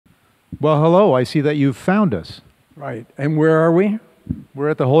Well, hello. I see that you've found us. Right. And where are we? We're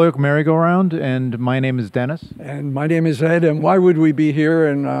at the Holyoke merry-go-round, and my name is Dennis. And my name is Ed. And why would we be here?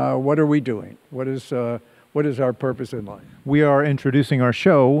 And what are we doing? What is our purpose in life? We are introducing our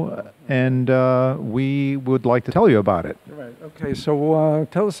show, and we would like to tell you about it. Right. Okay. So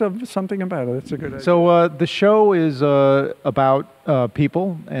tell us something about it. That's a good idea. So the show is about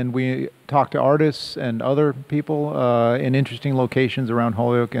people, and we talk to artists and other people in interesting locations around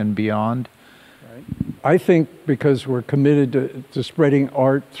Holyoke and beyond. Right. I think because we're committed to spreading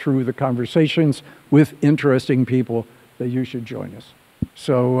art through the conversations with interesting people, that you should join us.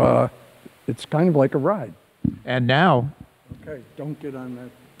 So it's kind of like a ride. And now... Okay, don't get on that.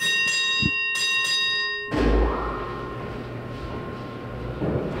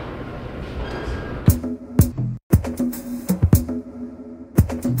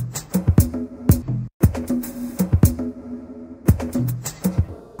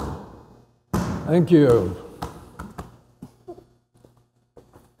 Thank you.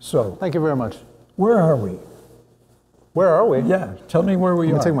 So, Thank you very much. where are we? Where are we? Yeah, tell me where we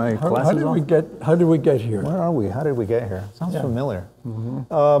Let me are. take my How glasses did off. how did we get here? Where are we? How did we get here? Sounds Yeah. familiar.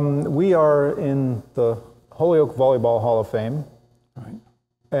 We are in the Holyoke Volleyball Hall of Fame, Right.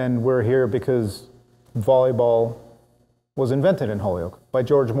 and we're here because volleyball was invented in Holyoke by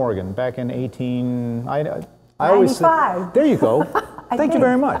George Morgan back in 18... I always say, 95. there you go. Thank you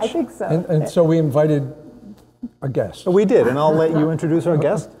very much. I think so. And so we invited a guest. We did, and I'll let you introduce our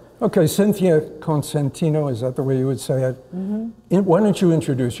guest. Okay, Cynthia Consentino, is that the way you would say it? Why don't you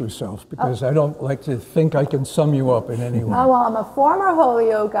introduce yourself? Because I don't like to think I can sum you up in any way. Oh, well, I'm a former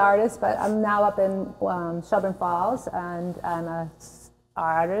Holyoke artist, but I'm now up in Shelburne Falls, and I'm a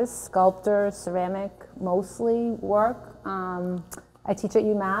artist, sculptor, ceramic, mostly work. I teach at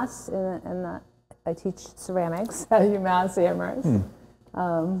UMass, I teach ceramics at UMass Amherst.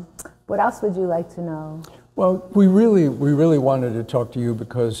 What else would you like to know? Well, we really wanted to talk to you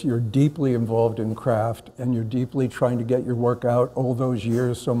because you're deeply involved in craft and you're deeply trying to get your work out all those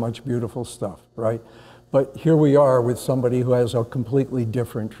years, so much beautiful stuff, right? But here we are with somebody who has a completely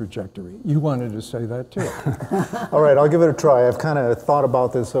different trajectory. You wanted to say that too. All right, I'll give it a try. I've kind of thought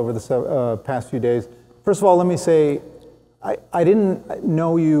about this over the past few days. First of all, let me say, I didn't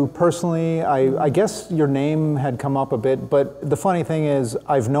know you personally. I guess your name had come up a bit, but the funny thing is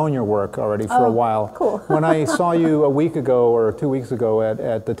I've known your work already for a while. Cool. When I saw you a week ago or 2 weeks ago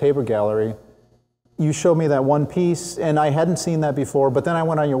at the Tabor Gallery, you showed me that one piece, and I hadn't seen that before, but then I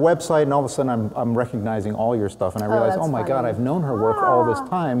went on your website, and all of a sudden I'm recognizing all your stuff, and I realized, that's oh my God, funny. I've known her work all this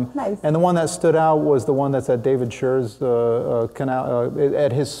time. Nice. And the one that stood out was the one that's at David Scher's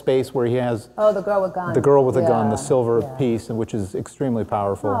at his space where he has Oh, the girl with gun. the girl with the gun, the Yeah, silver yeah. piece, which is extremely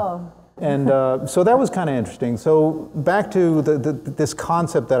powerful. Oh. And so that was kind of interesting. So back to this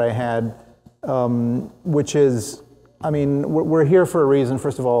concept that I had, which is, I mean, we're here for a reason.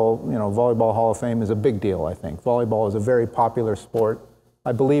 First of all, you know, Volleyball Hall of Fame is a big deal, I think. Volleyball is a very popular sport.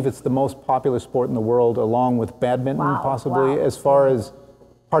 I believe it's the most popular sport in the world, along with badminton, Wow, possibly, wow. as far as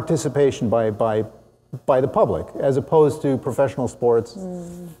participation by the public, as opposed to professional sports.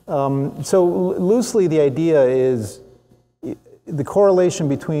 So loosely, the idea is the correlation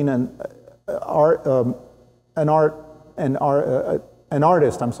between an artist, and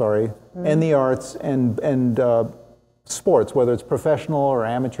the arts and sports, whether it's professional or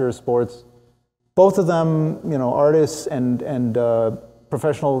amateur sports. Both of them, you know, artists and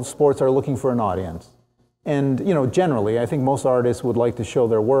professional sports are looking for an audience. And, you know, generally, I think most artists would like to show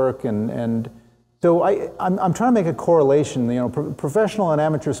their work, and so I'm trying to make a correlation. You know, professional and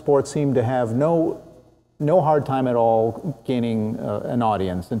amateur sports seem to have no hard time at all gaining an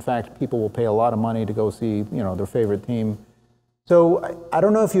audience. In fact, people will pay a lot of money to go see, you know, their favorite team. So I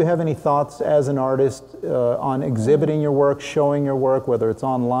don't know if you have any thoughts as an artist on exhibiting your work, showing your work, whether it's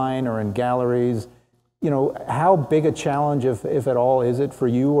online or in galleries. You know, how big a challenge, if at all, is it for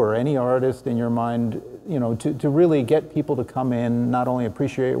you or any artist in your mind, you know, to really get people to come in, not only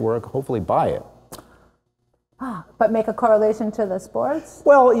appreciate your work, hopefully buy it? But make a correlation to the sports?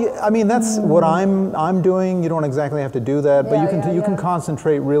 Well, I mean, that's what I'm doing. You don't exactly have to do that, but Yeah, you can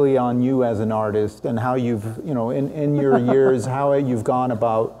concentrate really on you as an artist and how you've, you know, in your years, how you've gone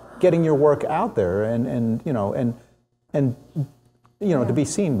about getting your work out there and you know, to be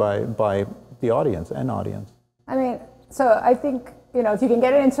seen by the audience. I mean, so I think, you know, if you can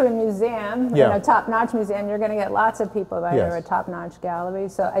get it into a museum, Yeah. a top-notch museum, you're going to get lots of people, right, Yes. or a top-notch gallery.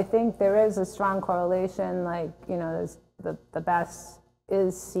 So I think there is a strong correlation, like, you know, there's the best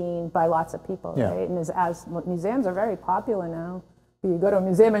is seen by lots of people, Yeah. right? And as museums are very popular now. You go to a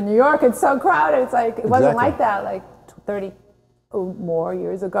museum in New York, it's so crowded. It's like, it wasn't Exactly. like that like 30 more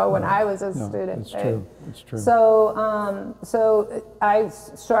years ago when I was a student. It's true. It's true. So I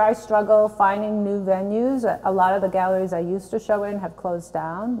struggle finding new venues. A lot of the galleries I used to show in have closed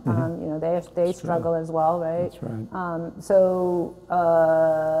down. You know, they struggle as well, right? That's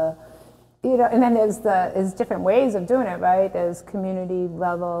right. You know, and then there's different ways of doing it, right? There's community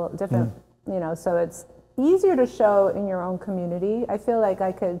level, different, you know, so it's easier to show in your own community. I feel like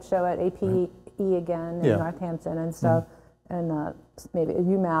I could show at APE again in Northampton and stuff, and maybe at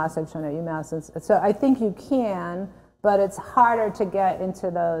UMass, I've shown at UMass. And so I think you can, but it's harder to get into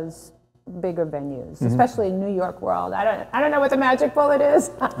those bigger venues, especially in New York world. I don't know what the magic bullet is.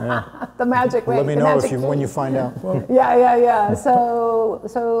 The magic way. Let me know when you find out. Yeah.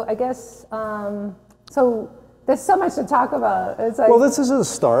 So I guess so. There's so much to talk about. It's like, well, this is a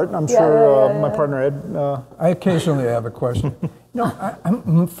start. I'm sure my partner Ed. I occasionally have a question.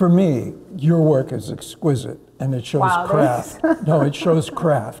 For me, your work is exquisite, and it shows craft. No, it shows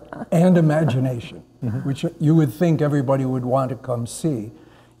craft and imagination, which you would think everybody would want to come see.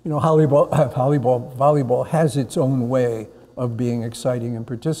 You know, volleyball has its own way of being exciting and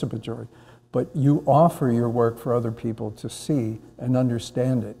participatory, but you offer your work for other people to see and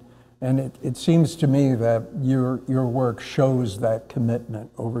understand it. And it seems to me that your work shows that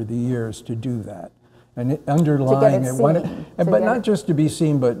commitment over the years to do that. And underlying but not just to be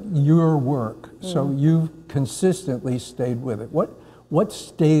seen, but your work. So you've consistently stayed with it. What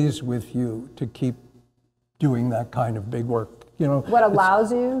stays with you to keep doing that kind of big work? You know, what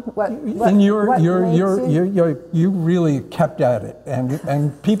allows you? You really kept at it,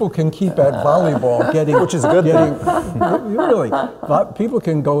 and people can keep at volleyball, which is a good thing. Really, people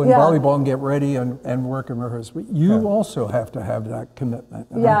can go in volleyball and get ready and work and rehearse. But you also have to have that commitment.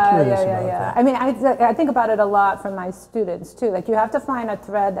 And I'm curious about that. I mean, I think about it a lot from my students too. Like, you have to find a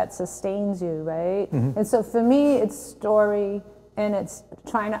thread that sustains you, right? And so for me, it's story, and it's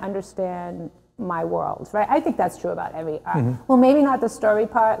trying to understand my world, right? I think that's true about every art. Well, maybe not the story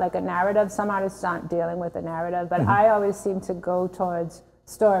part, like a narrative. Some artists aren't dealing with a narrative, but I always seem to go towards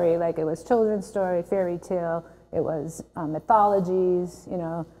story. Like, it was children's story, fairy tale, it was mythologies, you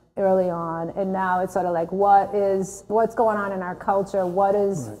know, early on, and now it's sort of like, what's going on in our culture? What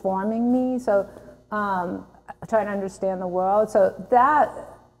is forming me? So trying to understand the world. So that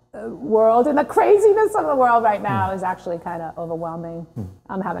world and the craziness of the world right now is actually kind of overwhelming.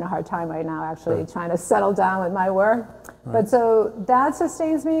 I'm having a hard time right now actually trying to settle down with my work. But so that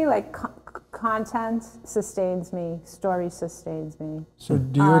sustains me, like content sustains me, story sustains me. So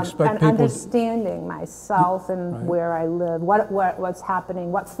do you expect people... understanding myself and where I live, what's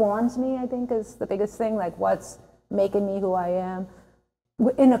happening, what forms me, I think is the biggest thing, like what's making me who I am,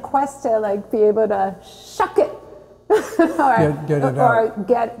 in a quest to like be able to shuck it or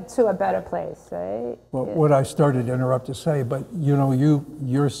get to a better place, right? Well, what I started to interrupt to say, but you know,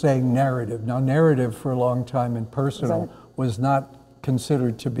 you're saying narrative. Now, narrative for a long time in personal was not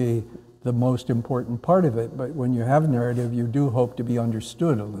considered to be the most important part of it, but when you have narrative, you do hope to be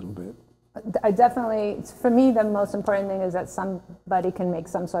understood a little bit. I definitely, for me, the most important thing is that somebody can make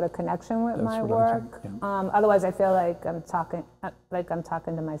some sort of connection with my work. Otherwise, I feel like I'm talking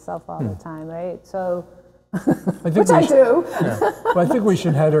to myself all the time, right? So. Which I do. Well, I think we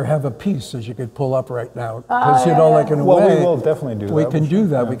should have a piece that you could pull up right now, because you know, like in a way, we will definitely do that. We can do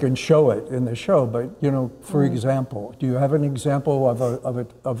that. We can show it in the show. But you know, for example, do you have an example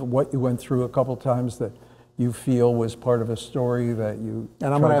of what you went through a couple times that you feel was part of a story that you?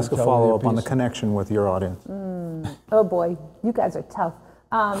 And I'm going to ask a follow-up on the connection with your audience. Oh boy, you guys are tough.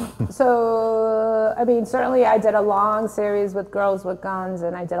 So, I mean, certainly I did a long series with Girls with Guns,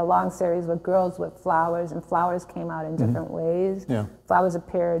 and I did a long series with Girls with Flowers, and flowers came out in different ways. Flowers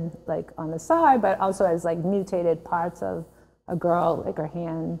appeared like on the side, but also as like mutated parts of a girl, like her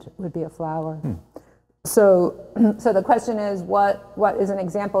hand would be a flower. So the question is, what is an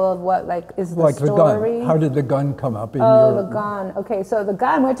example of what like is the story? The gun. How did the gun come up in the gun. Okay, so the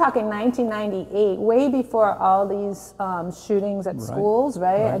gun, we're talking 1998, way before all these shootings at schools,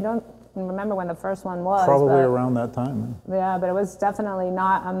 right? I don't remember when the first one was. Probably around that time. Yeah, but it was definitely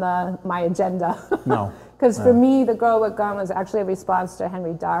not on my agenda. No. Because for me, The Girl with Gun was actually a response to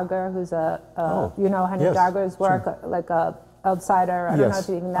Henry Darger, who's you know Henry Darger's work, like a outsider. I don't know if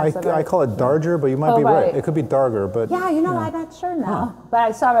you even that's I call it Darger, but you might be right. It could be Darger, but yeah, you know, I'm not sure now. But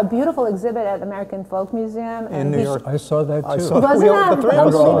I saw a beautiful exhibit at the American Folk Museum in New York. I saw that too. Wasn't that the three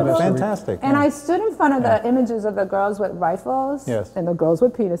of us fantastic? And I stood in front of the images of the girls with rifles and the girls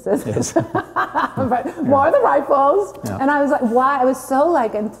with penises, but more of the rifles. And I was like, why? I was so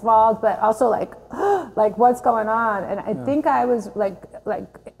like enthralled, but also like like what's going on? And I think I was like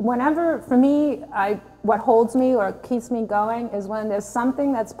whenever, for me, what holds me or keeps me going is when there's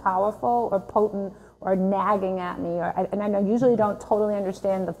something that's powerful or potent or nagging at me, and I usually don't totally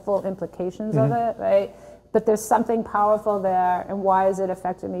understand the full implications of it, right? But there's something powerful there, and why is it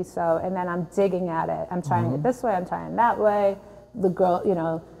affecting me so? And then I'm digging at it. I'm trying it this way, I'm trying that way. The girl,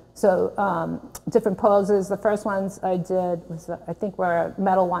 so different poses. The first ones I did was, I think, were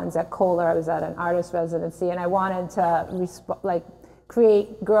metal ones at Kohler. I was at an artist residency, and I wanted to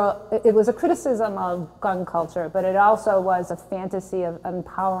create girl. It was a criticism of gun culture, but it also was a fantasy of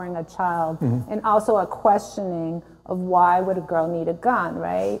empowering a child, and also a questioning of why would a girl need a gun,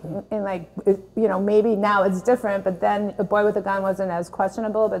 right? And maybe now it's different, but then a boy with a gun wasn't as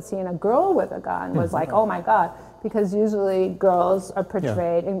questionable, but seeing a girl with a gun was like, oh my God, because usually girls are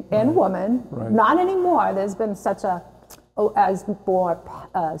portrayed, and women, not anymore. There's been such as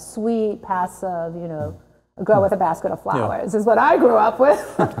more sweet, passive, a girl with a basket of flowers is what I grew up with.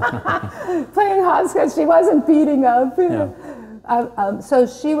 Playing hopscotch, she wasn't beating up. So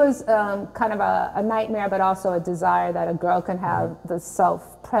she was kind of a nightmare, but also a desire that a girl can have the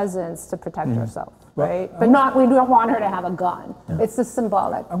self-presence to protect herself, right? But we don't want her to have a gun. It's the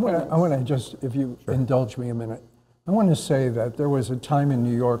symbolic. I want to just, if you indulge me a minute, I want to say that there was a time in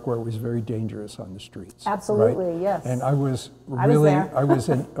New York where it was very dangerous on the streets. Absolutely, right? yes. And I was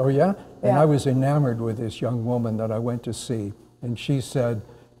oh yeah? And I was enamored with this young woman that I went to see, and she said,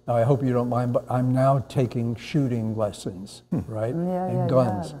 I hope you don't mind, but I'm now taking shooting lessons, right? And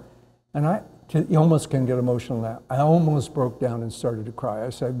guns. And you almost can get emotional now. I almost broke down and started to cry.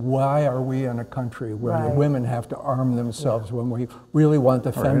 I said, why are we in a country where the women have to arm themselves when we really want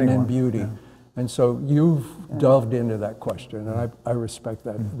the feminine beauty? Yeah. And so you've delved into that question, and I respect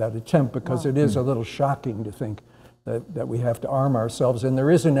that attempt, because it is a little shocking to think that we have to arm ourselves, and there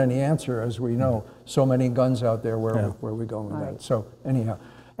isn't any answer, as we know. So many guns out there, where are we going with that? So anyhow.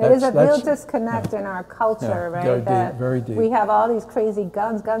 It is a real disconnect in our culture, right? Very deep. We have all these crazy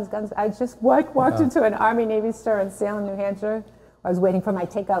guns. I just walked into an Army Navy store in Salem, New Hampshire. I was waiting for my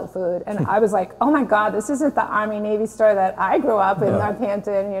takeout food, and I was like, oh my God, this isn't the Army Navy store that I grew up in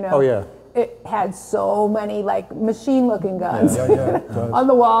Northampton, Oh yeah. It had so many machine-looking guns on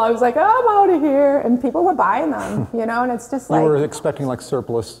the wall. I was like, oh, I'm out of here, and people were buying them, and it's just you were expecting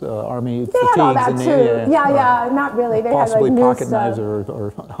surplus army they fatigues had all that and too. Not really. They possibly had pocket new knives stuff.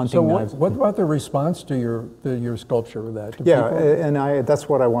 or hunting knives. What about the response to your sculpture with that? And that's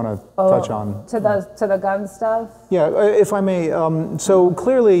what I want to touch on. To the gun stuff. Yeah, if I may. So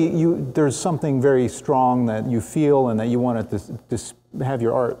clearly, there's something very strong that you feel and that you want to have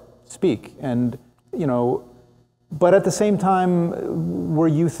your art speak, and but at the same time, were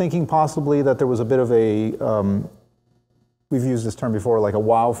you thinking possibly that there was a bit of a we've used this term before, like a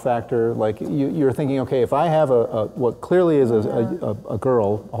wow factor? Like you're thinking, okay, if I have what clearly is a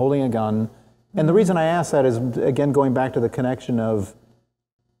girl holding a gun, and the reason I ask that is, again, going back to the connection of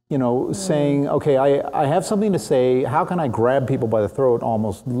saying, okay, I have something to say. How can I grab people by the throat,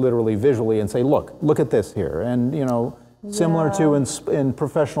 almost literally, visually, and say, look at this here, and similar to in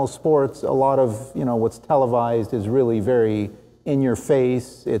professional sports, a lot of what's televised is really very in your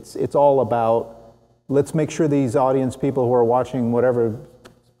face. It's all about, let's make sure these audience people who are watching whatever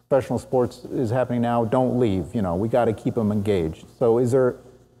professional sports is happening now don't leave. We got to keep them engaged. So is there?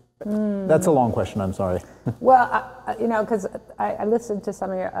 That's a long question. I'm sorry. Well, because I listened to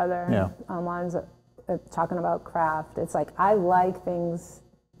some of your other ones talking about craft. It's like I like things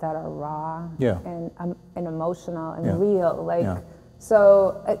that are raw and emotional and real,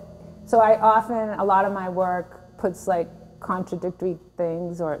 so I often, a lot of my work puts contradictory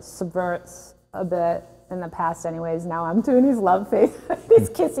things or subverts a bit. In the past anyways, now I'm doing these love faces, these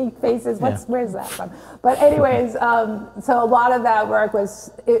kissy faces, where's that from? But anyways, so a lot of that work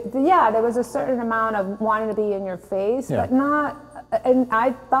was, there was a certain amount of wanting to be in your face, but not, and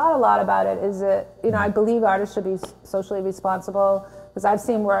I thought a lot about it, is that, I believe artists should be socially responsible, because I've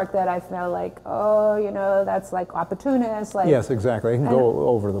seen work that I feel like, that's opportunist. Yes, exactly. It can go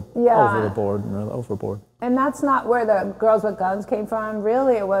over the board, overboard. And that's not where the Girls with Guns came from.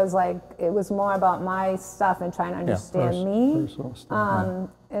 Really, it was more about my stuff and trying to understand me.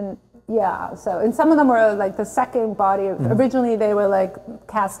 And some of them were the second body. Originally, they were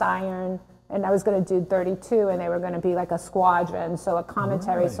cast iron. And I was going to do 32, and they were going to be like a squadron, so a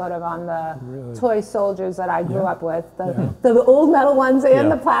commentary sort of on the toy soldiers that I grew up with, the old metal ones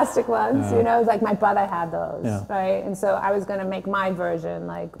and the plastic ones, my brother had those, right? And so I was going to make my version,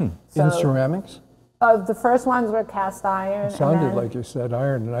 In ceramics? The first ones were cast iron. It sounded like you said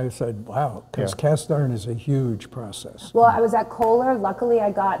iron, and I said, wow, because cast iron is a huge process. Well, I was at Kohler. Luckily,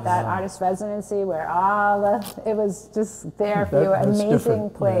 I got that artist residency where it was just there for you.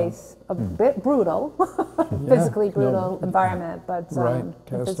 Amazing place. A bit brutal, physically brutal environment, but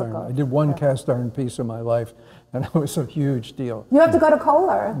cast physical. iron. I did one cast iron piece in my life, and it was a huge deal. You have to go to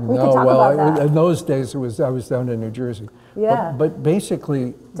Kohler. We could talk about that. In those days, I was down in New Jersey. Yeah. But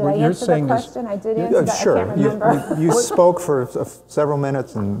basically, did what I you're answer saying the is... question? I did answer that. Sure. I can't remember. You spoke for several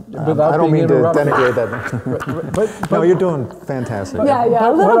minutes, and Without I don't being mean to interrupted. denigrate that. But No, you're doing fantastic. Yeah,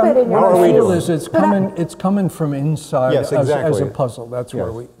 a little bit in your What I way. feel is it's coming from inside Yes, as exactly. a puzzle. That's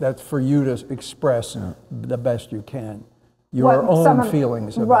where that's for you to express the best you can. Your What own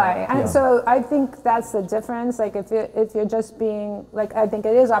feelings about right, it. and so I think that's the difference. Like if you're just being like, I think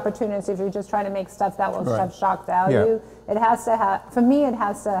it is opportunist if you're just trying to make stuff that will have shock value. It has to have, for me, it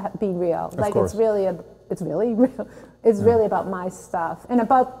has to be real. Like course. it's really real. It's really about my stuff and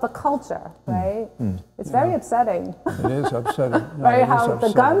about the culture, right? It's very upsetting. It is upsetting. No, Right, it is how the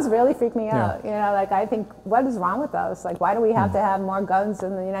upsetting. guns really freak me out. You know, like I think, what is wrong with us? Like, why do we have to have more guns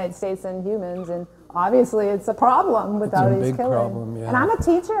in the United States than humans? And obviously, it's a problem with all these big killing. problem, yeah. And I'm a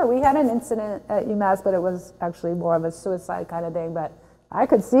teacher. We had an incident at UMass, but it was actually more of a suicide kind of thing. But I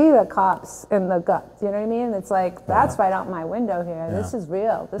could see the cops in the guts. You know what I mean? It's like, that's right out my window here. This is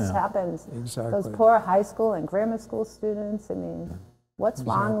real. This happens. Exactly. Those poor high school and grammar school students. I mean, what's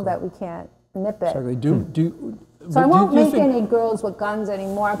wrong that we can't nip it? Exactly. So I won't make any girls with guns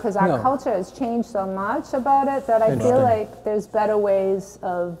anymore because our culture has changed so much about it that I feel like there's better ways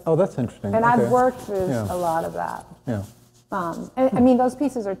of. Oh, that's interesting. And I've worked through a lot of that. Yeah. And, I mean, those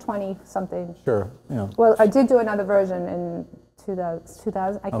pieces are 20 something. Sure. Yeah. Well, I did do another version in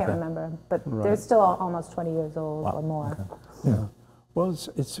 2000. I can't remember, but they're still almost 20 years old or more. Okay. Yeah. Well,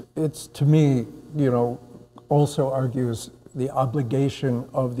 it's to me, also argues the obligation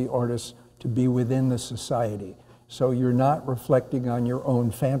of the artist to be within the society. So you're not reflecting on your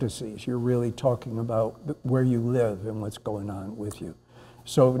own fantasies. You're really talking about where you live and what's going on with you.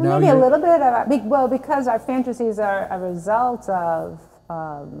 So now maybe a little bit of, because our fantasies are a result of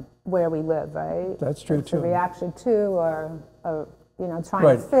where we live, right? That's true it's too. A reaction to, or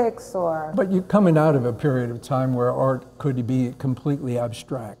trying to fix, or. But you're coming out of a period of time where art could be completely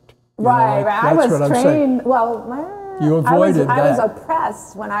abstract. Right. I was trained. You avoided that. I was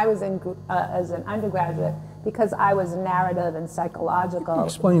oppressed when I was as an undergraduate because I was narrative and psychological.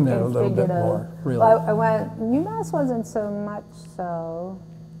 Explain that a little bit more, really. Well, I went, UMass wasn't so much so,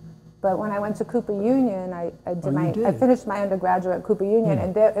 but when I went to Cooper Union, I finished my undergraduate at Cooper Union,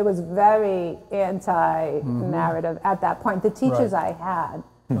 and it was very anti-narrative at that point. The teachers I had,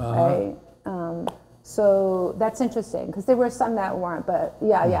 right? So that's interesting because there were some that weren't, but it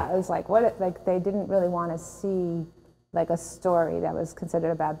was like they didn't really want to see like a story that was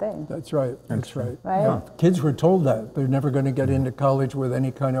considered a bad thing. That's right. That's right. Right? Yeah. Kids were told that they're never going to get into college with any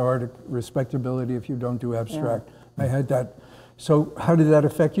kind of art respectability if you don't do abstract. I had that. So how did that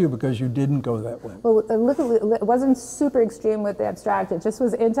affect you? Because you didn't go that way. Well, it wasn't super extreme with the abstract. It just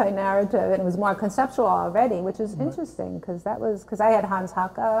was anti-narrative, and it was more conceptual already, which is interesting because I had Hans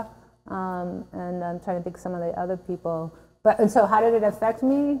Haacke, and I'm trying to think of some of the other people. And so how did it affect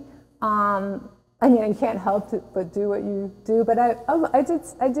me? I mean, I can't help but do what you do, but I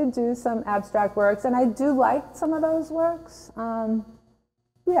did do some abstract works, and I do like some of those works. So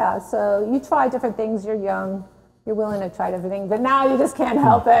you try different things. You're young, you're willing to try different things, but now you just can't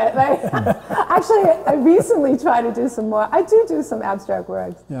help it. Like, actually, I recently tried to do some more. I do some abstract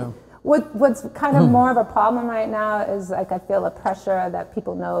works. Yeah. What's kind of more of a problem right now is like I feel a pressure that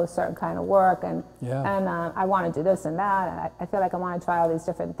people know a certain kind of work, and I want to do this and that, and I feel like I want to try all these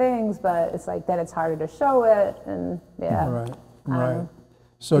different things, but it's like then it's harder to show it, and Right.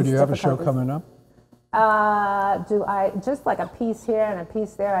 So do you have a show coming up? Do I just like a piece here and a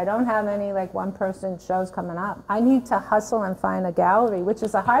piece there? I don't have any like one-person shows coming up. I need to hustle and find a gallery, which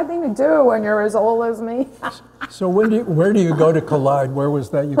is a hard thing to do when you're as old as me. So where do you go to collide? Where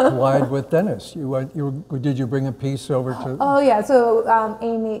was that you collide with Denis? Did you bring a piece over to? Oh yeah, so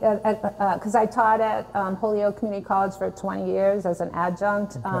Amy, because I taught at Holyoke Community College for 20 years as an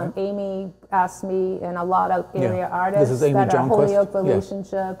adjunct. Amy asked me and a lot of area artists that are Holyoke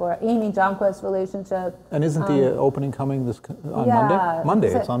relationship or Amy Jonquist relationship. And isn't the opening coming on Monday?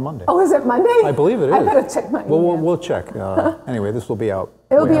 Monday, it's on Monday. Oh, is it Monday? I believe it is. I better check my email. We'll check. Anyway, this will be out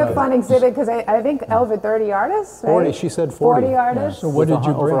It will be a fun exhibit because I think over 30 artists, right? 40, she said 40. 40 artists. So what did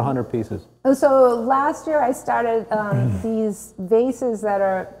you bring? Over 100 pieces. And so last year I started these vases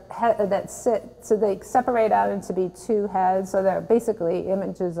that sit, so they separate out into be two heads, so they're basically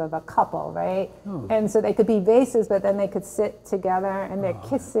images of a couple, right? Oh. And so they could be vases, but then they could sit together and they're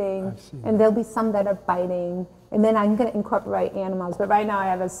kissing, and there'll be some that are biting, and then I'm going to incorporate animals. But right now I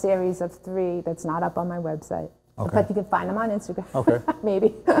have a series of 3 that's not up on my website. Okay. But you can find them on Instagram. Okay.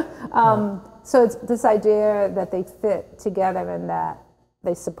 Maybe. So it's this idea that they fit together and that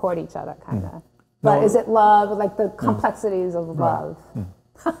they support each other, kind of. But is it love? Like the complexities of love.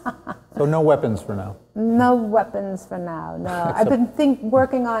 So no weapons for now. No weapons for now. No, I've been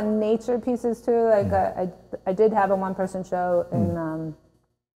working on nature pieces too. Like I did have a one-person show in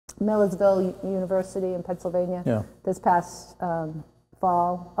Millersville University in Pennsylvania this past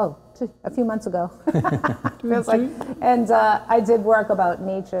fall. A few months ago. Feels like. And I did work about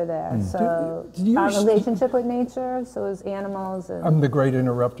nature there. So our relationship with nature. So it was animals. And I'm the great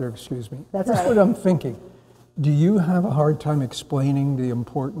interrupter. Excuse me. That's Here's right. what I'm thinking. Do you have a hard time explaining the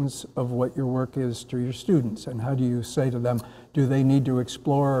importance of what your work is to your students? And how do you say to them, do they need to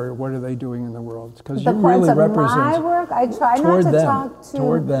explore, or what are they doing in the world? Because you really represent my work. I try not to talk to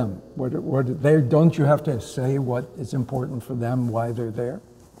toward them. Don't you have to say what is important for them, why they're there?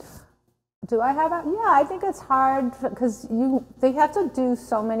 Do I have a? Yeah, I think it's hard because they have to do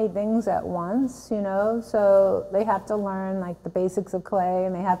so many things at once, you know. So they have to learn like the basics of clay,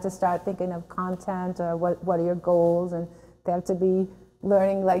 and they have to start thinking of content or what are your goals, and they have to be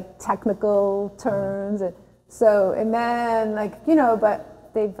learning like technical terms, and then like, you know,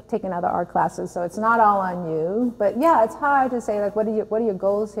 but they've taken other art classes, so it's not all on you. But yeah, it's hard to say like what are your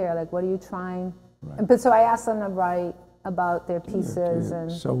goals here? Like what are you trying? Right. But so I asked them to write about their pieces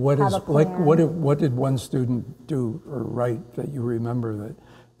and so what did one student do or write that you remember that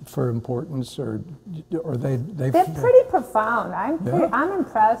for importance, or they're pretty profound. I'm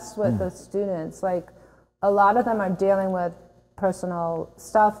impressed with the students. Like a lot of them are dealing with personal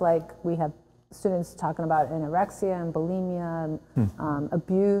stuff. Like we have students talking about anorexia and bulimia and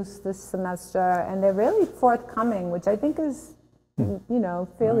abuse this semester, and they're really forthcoming, which I think is you know,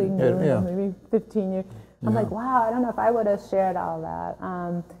 fairly new, maybe 15 years. I'm like, wow, I don't know if I would have shared all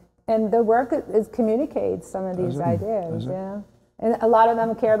that. And the work communicates some of these ideas, And a lot of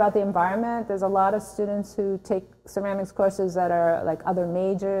them care about the environment. There's a lot of students who take ceramics courses that are like other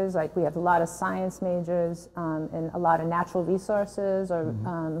majors. Like we have a lot of science majors and a lot of natural resources or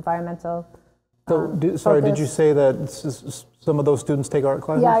environmental. Sorry, did you say that some of those students take art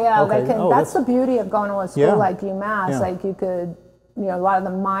classes? Yeah, okay. That's the beauty of going to a school like UMass. Like you could, you know, a lot of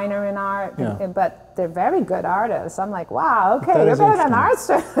them minor in art, but they're very good artists. I'm like, wow, okay, you're better than art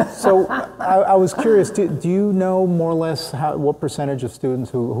students. So I was curious, do you know more or less what percentage of students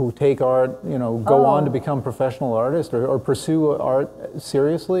who take art, you know, go on to become professional artists or pursue art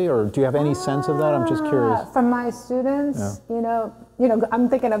seriously, or do you have any sense of that? I'm just curious. From my students, you know, I'm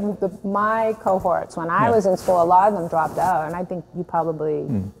thinking of my cohorts. When I was in school, a lot of them dropped out, and I think you probably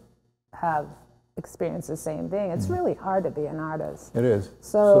have experience the same thing. It's really hard to be an artist. It is.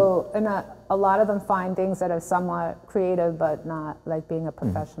 So and a lot of them find things that are somewhat creative, but not like being a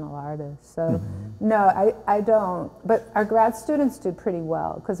professional artist. So no, I don't. But our grad students do pretty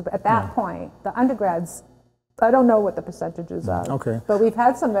well, because at that point, the undergrads, I don't know what the percentages are. Okay. But we've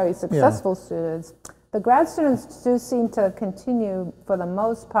had some very successful students. The grad students do seem to continue, for the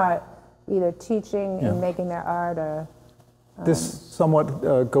most part, either teaching and making their art or. This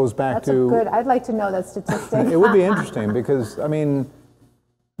somewhat goes back to... I'd like to know that statistic. It would be interesting because, I mean,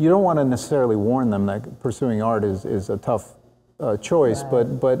 you don't want to necessarily warn them that pursuing art is a tough choice,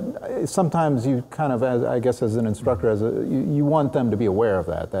 but sometimes you kind of, I guess as an instructor, you want them to be aware of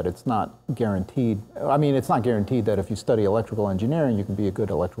that it's not guaranteed. I mean, it's not guaranteed that if you study electrical engineering, you can be a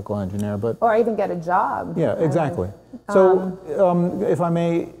good electrical engineer, but... Or even get a job. Yeah, exactly. So, if I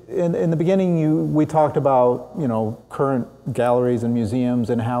may, in the beginning, we talked about, you know, current galleries and museums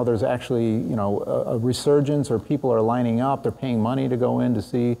and how there's actually, you know, a resurgence, or people are lining up, they're paying money to go in to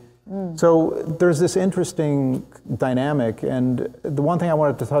see. So there's this interesting dynamic, and the one thing I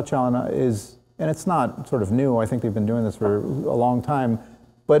wanted to touch on is, and it's not sort of new, I think they've been doing this for a long time,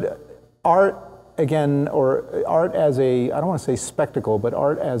 but art, again, or art as I don't want to say spectacle, but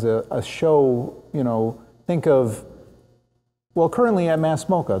art as a show, you know, think of, well, currently at Mass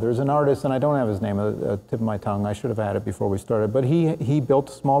MoCA, there's an artist, and I don't have his name at the tip of my tongue, I should have had it before we started, but he built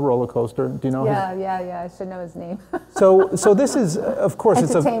a small roller coaster. Do you know him? Yeah, I should know his name. So this is, of course,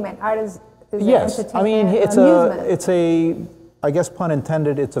 entertainment. Art is yes, entertainment. I mean, I guess pun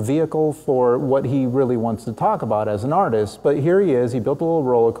intended, it's a vehicle for what he really wants to talk about as an artist. But here he is, he built a little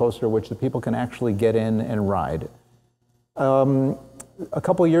roller coaster which the people can actually get in and ride. A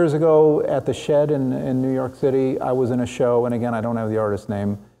couple of years ago at the Shed in New York City, I was in a show, and again, I don't have the artist's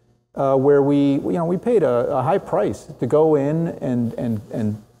name, where we paid a high price to go in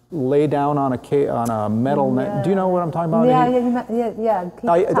and lay down on a metal net. Do you know what I'm talking about?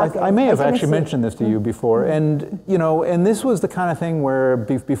 I may have actually mentioned this to you before, and and this was the kind of thing where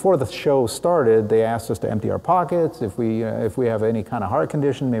before the show started, they asked us to empty our pockets. If we have any kind of heart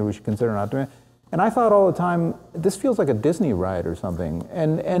condition, maybe we should consider not doing it. And I thought all the time, this feels like a Disney ride or something.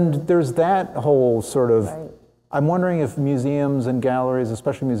 And there's that whole sort of. Right. I'm wondering if museums and galleries,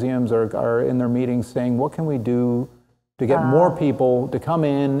 especially museums, are in their meetings saying, what can we do to get more people to come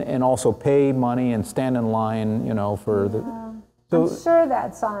in and also pay money and stand in line, for the... So, I'm sure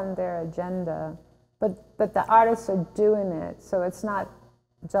that's on their agenda, but the artists are doing it, so it's not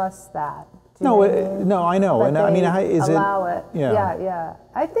just that. No, I know. But and I mean, is allow it... it. Yeah.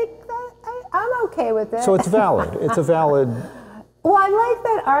 I think that I'm okay with it. So it's valid. It's a valid... Well, I like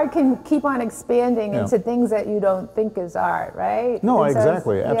that art can keep on expanding into things that you don't think is art, right? No,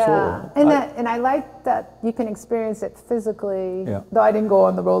 exactly, absolutely. Yeah. And I like that you can experience it physically, though I didn't go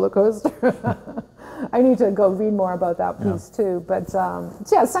on the roller coaster. I need to go read more about that piece too. But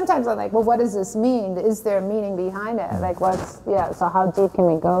sometimes I'm like, well, what does this mean? Is there a meaning behind it? Like so how deep can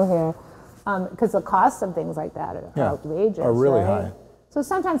we go here? Because the cost of things like that are outrageous. Are really high. So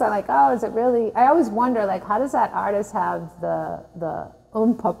sometimes I'm like, oh, is it really? I always wonder, like, how does that artist have the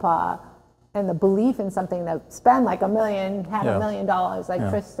papa and the belief in something to spend like $1 million, $500,000, like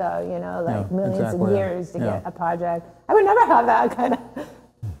Krista, like millions of years to get a project? I would never have that kind of.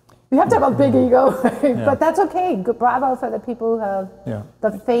 You have to have a big ego, right? But that's okay. Good, bravo for the people who have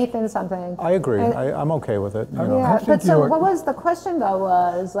the faith in something. I agree. I'm okay with it. But so what was the question though?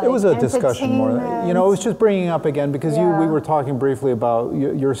 Was like it was a discussion more. It was just bringing up again because we were talking briefly about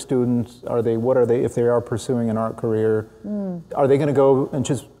your students. What are they if they are pursuing an art career? Are they going to go and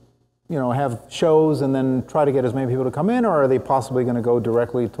just have shows and then try to get as many people to come in, or are they possibly going to go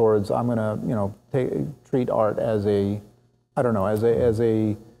directly towards I'm going to treat art as a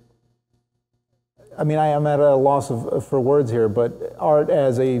I mean, I am at a loss for words here, but art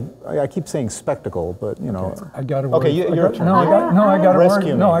as I keep saying spectacle, but I got a word. Okay, your turn. I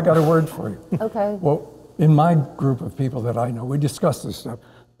got a word for you. Okay. Well, in my group of people that I know, we discussed this stuff,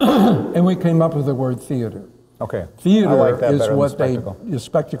 and we came up with the word theater. Okay. Theater is what the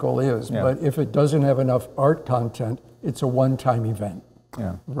spectacle is, but if it doesn't have enough art content, it's a one-time event.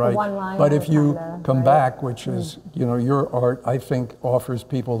 Yeah. Right. But if you come back, which is, your art, I think offers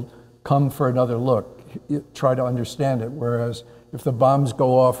people come for another look, try to understand it. Whereas if the bombs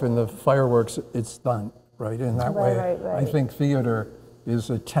go off in the fireworks, it's done, right? In that way, I think theater is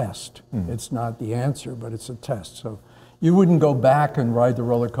a test. It's not the answer, but it's a test. So you wouldn't go back and ride the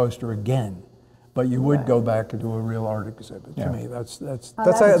roller coaster again, but you would go back and do a real art exhibit. To me, that's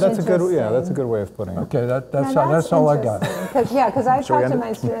a good way of putting it. Okay, that's all I got. Because I talk to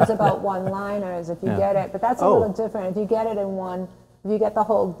my students about one-liners if you get it, but that's a little different. If you get it if you get the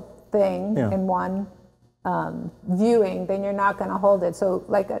whole thing in one viewing, then you're not going to hold it. So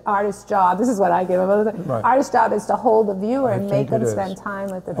like an artist's job, this is what I give them. Artist's job is to hold the viewer and make them spend time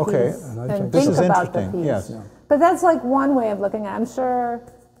with the piece and think about the piece. Yes. But that's like one way of looking at it. I'm sure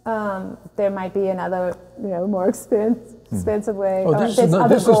there might be another, more expensive way. This is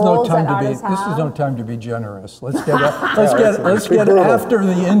no time to be generous. Let's get after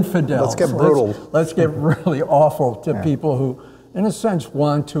the infidels. Let's get brutal. Let's get really awful to people who, in a sense,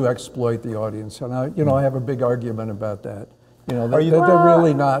 want to exploit the audience. And I have a big argument about that. They're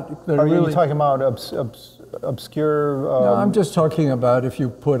really not. Are you talking about obscure? No, I'm just talking about if you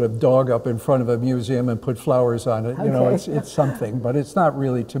put a dog up in front of a museum and put flowers on it. It's something, but it's not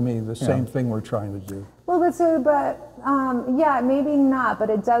really, to me, the same thing we're trying to do. Well, maybe not, but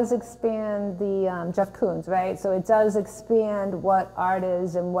it does expand the Jeff Koons, right? So it does expand what art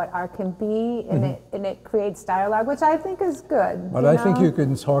is and what art can be, and it creates dialogue, which I think is good. But I think you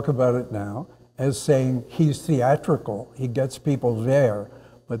can talk about it now as saying he's theatrical, he gets people there,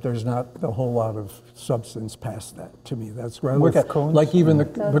 but there's not a whole lot of substance past that. To me, that's where I look at like even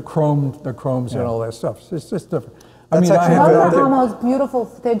the chromes and all that stuff. It's just different. Those are almost beautiful.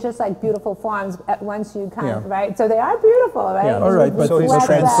 They're just like beautiful forms. Once you right, so they are beautiful, right? Yeah, all right, but so he's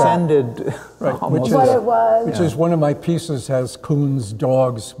transcended, which is one of my pieces has Koons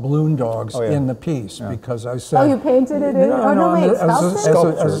dogs, balloon dogs in the piece because I said. Oh, you painted it in? As a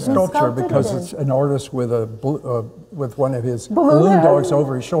sculpture because it's an artist with one of his balloon dogs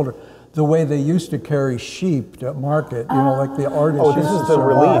over his shoulder. the way they used to carry sheep to market, you know, like the artists. Oh, this used is to the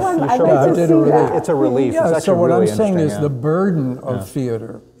relief. I You like showed to us. see that. It's a relief. Yeah, It's actually so what really I'm saying is interesting, the burden of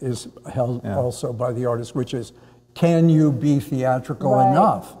theater is held also by the artist, which is, can you be theatrical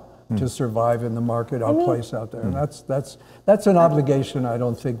enough to survive in the market out there? And that's an obligation I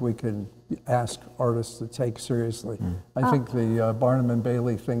don't think we can ask artists to take seriously. I think the Barnum and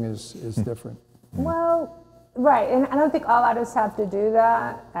Bailey thing is different. Well, right, and I don't think all artists have to do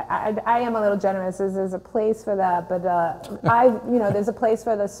that. I am a little generous. There's a place for that, but there's a place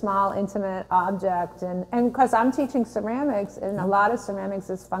for the small, intimate object, and because I'm teaching ceramics, and a lot of ceramics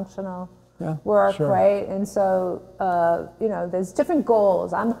is functional work, right? And so there's different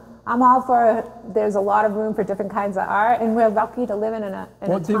goals. I'm all for. There's a lot of room for different kinds of art, and we're lucky to live in a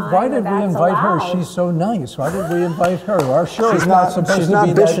time why did we invite her? She's so nice. Why did we invite her? Our show is not supposed to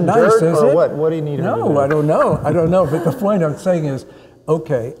be that nice, is it? What do you need her to do? No, I don't know. I don't know. But the point I'm saying is,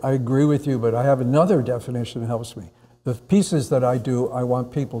 okay, I agree with you, but I have another definition that helps me. The pieces that I do, I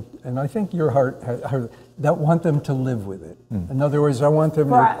want people, and I think your heart, that want them to live with it. In other words, I want them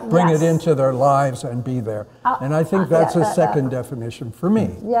to bring it into their lives and be there. And I think that's a second definition for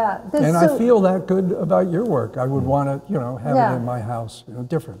me. Yeah. And I feel that good about your work. I would want to, have it in my house,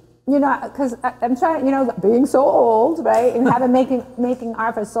 different. Because I'm trying, being so old, right, and having making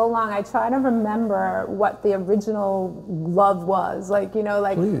art for so long, I try to remember what the original love was.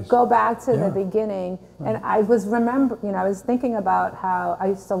 Please. Go back to the beginning. And I was I was thinking about how I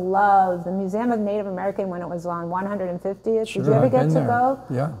used to love the Museum of Native American when it was on 150th. Sure, Did you ever I've get been to there. go?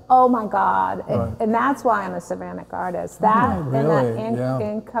 Yeah. Oh my God. Right. And that's why I'm a ceramic artist. That really? and the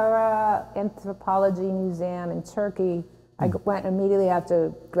Ankara Anthropology Museum in Turkey. I went immediately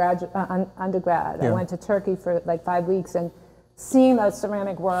after undergrad. Yeah. I went to Turkey for like 5 weeks and seeing the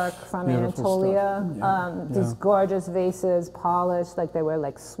ceramic work from Beautiful Anatolia, these gorgeous vases, polished like they were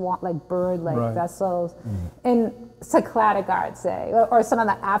like bird-like vessels, and Cycladic art, say, or some of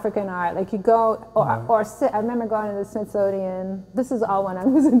the African art. Like you go, I remember going to the Smithsonian. This is all when I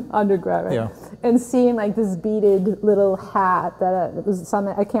was in undergrad, right? Yeah. And seeing like this beaded little hat that it was some,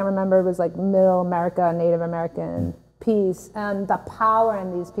 I can't remember. It was like Middle America, Native American. Piece and the power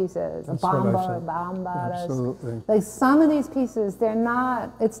in these pieces, bambaras. Absolutely. Like some of these pieces, they're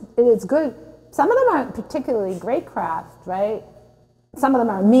not. It's good. Some of them aren't particularly great craft, right? Some of them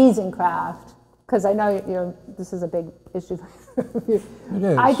are amazing craft. Because I know this is a big issue for you. It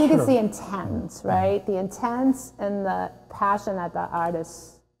is. I think it's the intent, right? The intent and the passion that the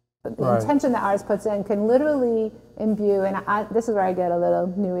artist. The intention that artist puts in can literally imbue, and this is where I get a little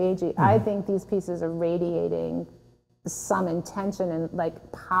new agey. I think these pieces are radiating some intention and like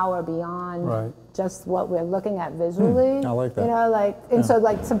power beyond just what we're looking at visually. I like that. So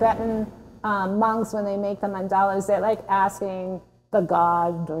like Tibetan monks, when they make the mandalas, they're like asking the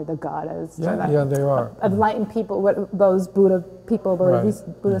god or the goddess they are. Enlightened people, those Buddha people,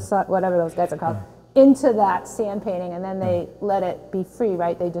 Buddha, whatever those guys are called, into that sand painting, and then they let it be free,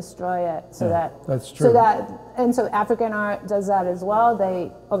 right? They destroy it that's true. So African art does that as well.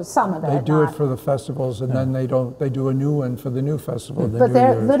 Some of it. They do it for the festivals, and then they do a new one for the new festival. But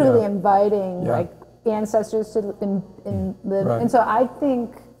they're literally inviting like ancestors to live. And so I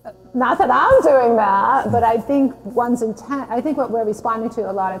think, not that I'm doing that, but I think one's intent. I think what we're responding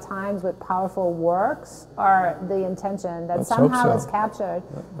to a lot of times with powerful works are the intention that somehow is captured.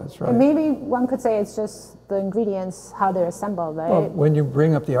 That's right. And maybe one could say it's just the ingredients, how they're assembled, right? Well, when you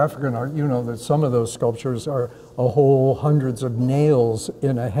bring up the African art, you know that some of those sculptures are a whole hundreds of nails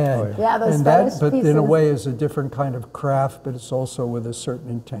in a head. Yeah, those and fetish but pieces. in a way is a different kind of craft, but it's also with a certain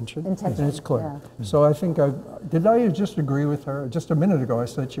intention. And it's clear. Yeah. So I think did I just agree with her? Just a minute ago I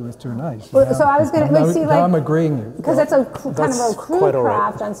said she was too nice. Well, so I was going to see, like, now I'm agreeing. Because it's a kind of a crude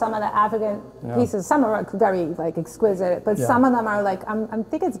craft on some of the African pieces. Some are very like exquisite, but some of them are like I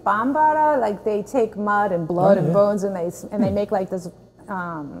think it's bambara. Like they take mud and blood and bones and they make like this.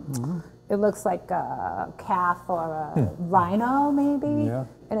 It looks like a calf or a rhino, maybe. Yeah.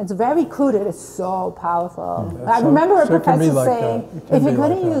 And it's very crude. It is so powerful. I remember a professor saying, if you're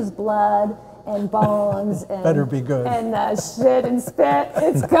going to use blood and bones and better be good. And shit and spit,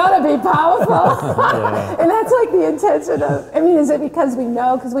 it's gonna be powerful. And that's like the intention of, I mean, is it because we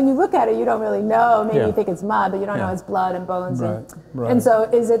know? Because when you look at it, you don't really know. Maybe you think it's mud, but you don't know it's blood and bones. And so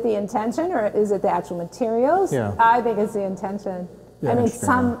is it the intention or is it the actual materials? I think it's the intention. I mean,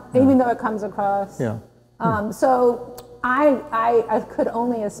 even though it comes across. So I could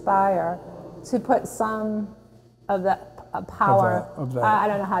only aspire to put some of the a power. Of that. I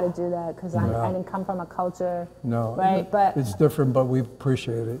don't know how to do that because I didn't come from a culture. No, right? But it's different, but we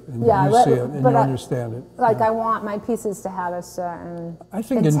appreciate it, and yeah, you see it, and you understand it. Like I want my pieces to have a certain I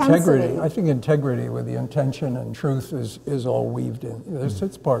think intensity. integrity with the intention and truth is all weaved in.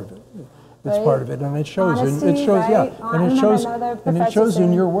 It's part of it. It's part of it, and it shows. Honesty, and it shows, right? and it shows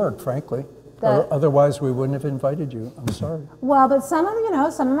in your work, frankly. Otherwise, we wouldn't have invited you. I'm sorry. Well, but some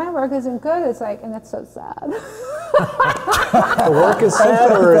of my work isn't good. It's like, and that's so sad. The work is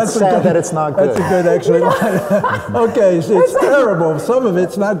sad, or it's sad that it's not good? That's a good explanation. Okay, so it's terrible. Some of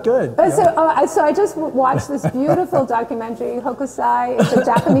it's not good. So I just watched this beautiful documentary, Hokusai. It's a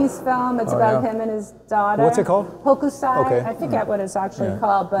Japanese film. It's about him and his daughter. What's it called? Hokusai. Okay. I forget what it's actually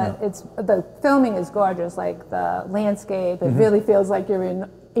called, but the filming is gorgeous. Like the landscape, it really feels like you're in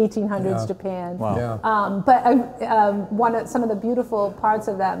 1800s Japan. Wow. Yeah. But some of the beautiful parts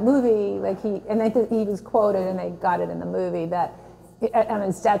of that movie, like he was quoted, and they got it in the movie, that on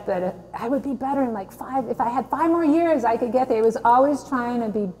his deathbed, I would be better in like if I had 5 more years, I could get there. He was always trying to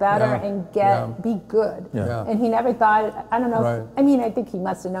be better and be good. Yeah. And he never thought, I don't know, Right. I mean, I think he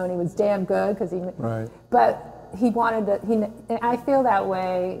must have known he was damn good but he wanted to, and I feel that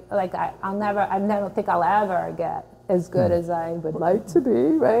way, like I don't think I'll ever get as good as I would like to be,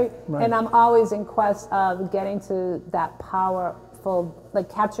 right? And I'm always in quest of getting to that powerful,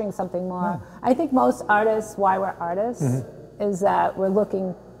 like capturing something more. I think most artists, why we're artists, is that we're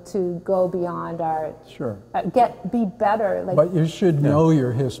looking to go beyond our, be better. Like, but you should know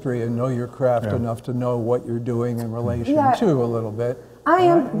your history and know your craft enough to know what you're doing in relation to a little bit. I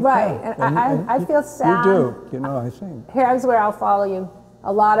am, and I feel sad. You do, I think. Here's where I'll follow you.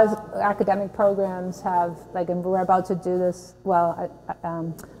 A lot of academic programs have, and we're about to do this, a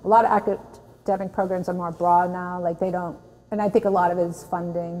lot of academic programs are more broad now, and I think a lot of it is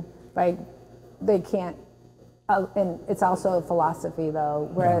funding, right? They can't, and it's also a philosophy though,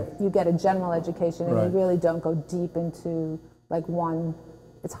 where you get a general education and you really don't go deep into one.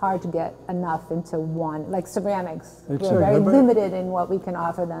 It's hard to get enough into one, like ceramics. We're very limited in what we can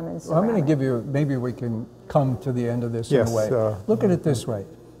offer them in ceramics. Well, I'm going to give you, maybe we can come to the end of this in a way. Look at it this way.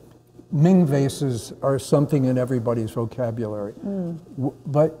 Ming vases are something in everybody's vocabulary.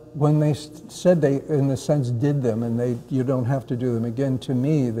 But when they said they, in a sense, did them, and you don't have to do them again, to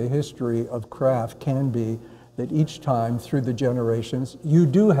me, the history of craft can be that each time through the generations, you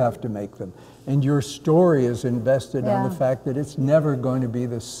do have to make them. And your story is invested on the fact that it's never going to be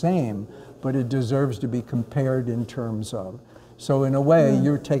the same, but it deserves to be compared in terms of. So in a way,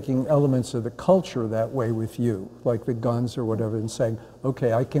 you're taking elements of the culture that way with you, like the guns or whatever, and saying,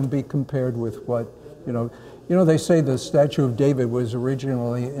 okay, I can be compared with what, they say the Statue of David was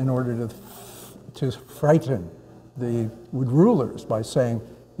originally in order to frighten the rulers by saying,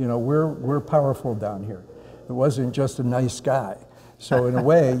 we're powerful down here. It wasn't just a nice guy. So in a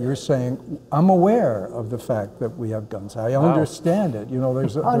way, you're saying, I'm aware of the fact that we have guns. I understand it.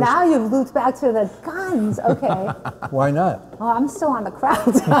 Now you've looped back to the guns. Okay. Why not? Oh, I'm still on the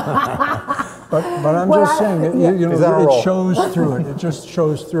craft. but I'm just saying, it shows through it. It just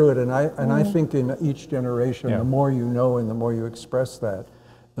shows through it. And I think in each generation, the more you know and the more you express that,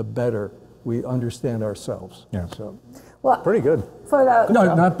 the better we understand ourselves. Yeah. So. Well, pretty good.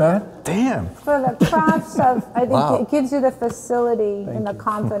 No, not bad. Damn. For the crafts of, I think it gives you the facility and the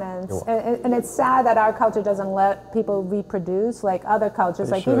confidence. And it's sad that our culture doesn't let people reproduce like other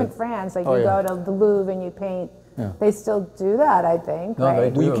cultures, even France, you go to the Louvre and you paint. They still do that, I think. No,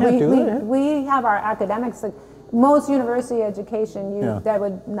 right? they do. You can't do that. We have our academics, most university education, that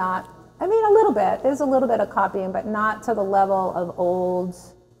would not, a little bit. There's a little bit of copying, but not to the level of old.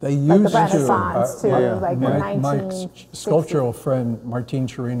 They used the Renaissance my sculptural friend Martin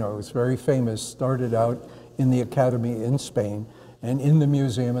Chirino, who's very famous, started out in the academy in Spain, and in the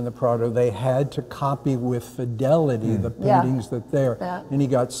museum in the Prado, they had to copy with fidelity the paintings that there. And he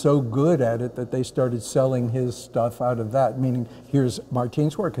got so good at it that they started selling his stuff out of that, meaning here's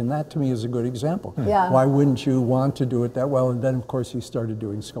Martin's work, and that to me is a good example. Why wouldn't you want to do it that well? And then of course he started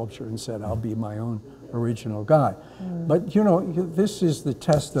doing sculpture and said, I'll be my own original guy. But this is the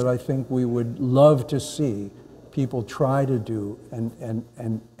test that I think we would love to see people try to do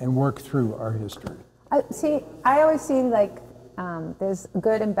and work through our history. I always see there's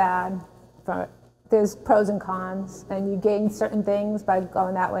good and bad, there's pros and cons, and you gain certain things by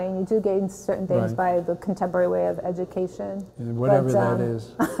going that way, and you do gain certain things by the contemporary way of education. And whatever that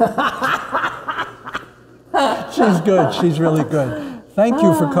is. She's good, she's really good. Thank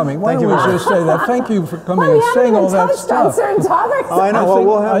you for coming. Why Thank don't you we very just say that? Thank you for coming Well, and we haven't saying even all that touched on stuff. certain topics. Oh, I know. I Well, think-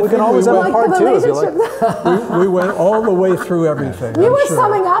 we'll have, I we can think always we have went- part Like two the if you like. relationship. We went all the way through everything. You I'm were sure.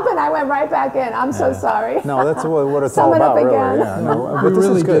 summing up and I went right back in. I'm so sorry. No, that's what it's Sum all it up about, really. again. Yeah, no, We but this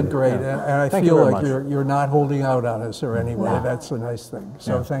really is good. did great, Yeah. and I Thank you feel very like much. you're not holding out on us or any way. No. That's a nice thing.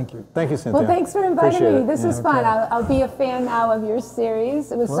 So thank you. Thank you, Cynthia. Well, thanks for inviting Appreciate me. it. This is Yeah, fun. okay. I'll be a fan now of your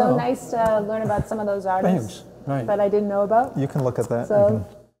series. It was so Wow. nice to learn about some of those artists Thanks. Right. that I didn't know about. You can look at that. So- You can-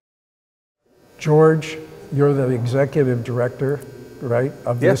 George, you're the executive director, right,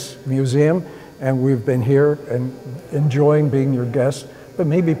 of this museum, and we've been here and enjoying being your guest, but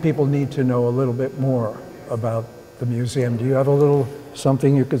maybe people need to know a little bit more about the museum. Do you have a little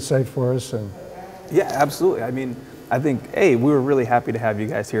something you could say for us? And Yeah, absolutely. I mean, I think, we were really happy to have you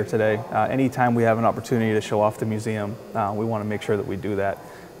guys here today. Anytime we have an opportunity to show off the museum, we want to make sure that we do that.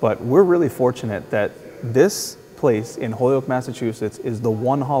 But we're really fortunate that this place in Holyoke, Massachusetts is the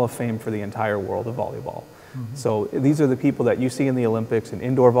one Hall of Fame for the entire world of volleyball. So these are the people that you see in the Olympics in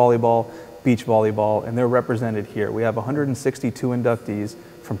indoor volleyball, beach volleyball, and they're represented here. We have 162 inductees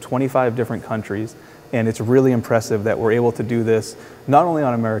from 25 different countries, and it's really impressive that we're able to do this not only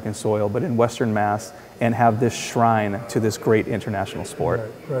on American soil, but in Western Mass, and have this shrine to this great international sport.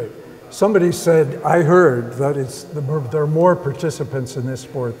 right. Somebody said, I heard that there are more participants in this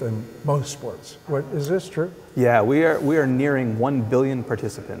sport than most sports. Is this true? Yeah, we are nearing 1 billion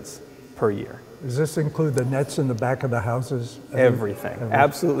participants per year. Does this include the nets in the back of the houses? Everything,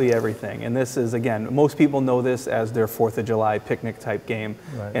 absolutely everything. And this is, again, most people know this as their 4th of July picnic type game.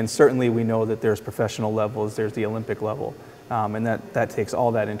 Right. And certainly we know that there's professional levels, there's the Olympic level, and that takes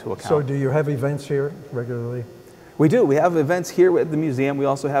all that into account. So do you have events here regularly? We do. We have events here at the museum. We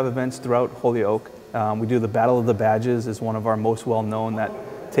also have events throughout Holyoke. We do the Battle of the Badges is one of our most well-known that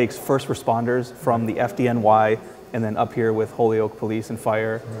takes first responders from the FDNY and then up here with Holyoke Police and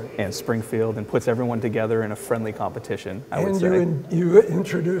Fire and Springfield and puts everyone together in a friendly competition, I would say. And you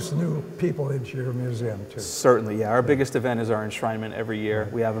introduce new people into your museum too. Certainly, yeah. Our biggest event is our enshrinement every year.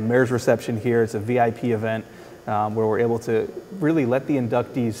 We have a mayor's reception here. It's a VIP event where we're able to really let the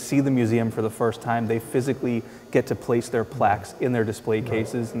inductees see the museum for the first time. They physically get to place their plaques in their display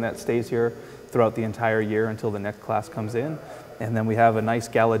cases, and that stays here throughout the entire year until the next class comes in. And then we have a nice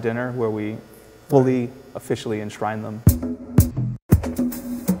gala dinner where we fully officially enshrine them.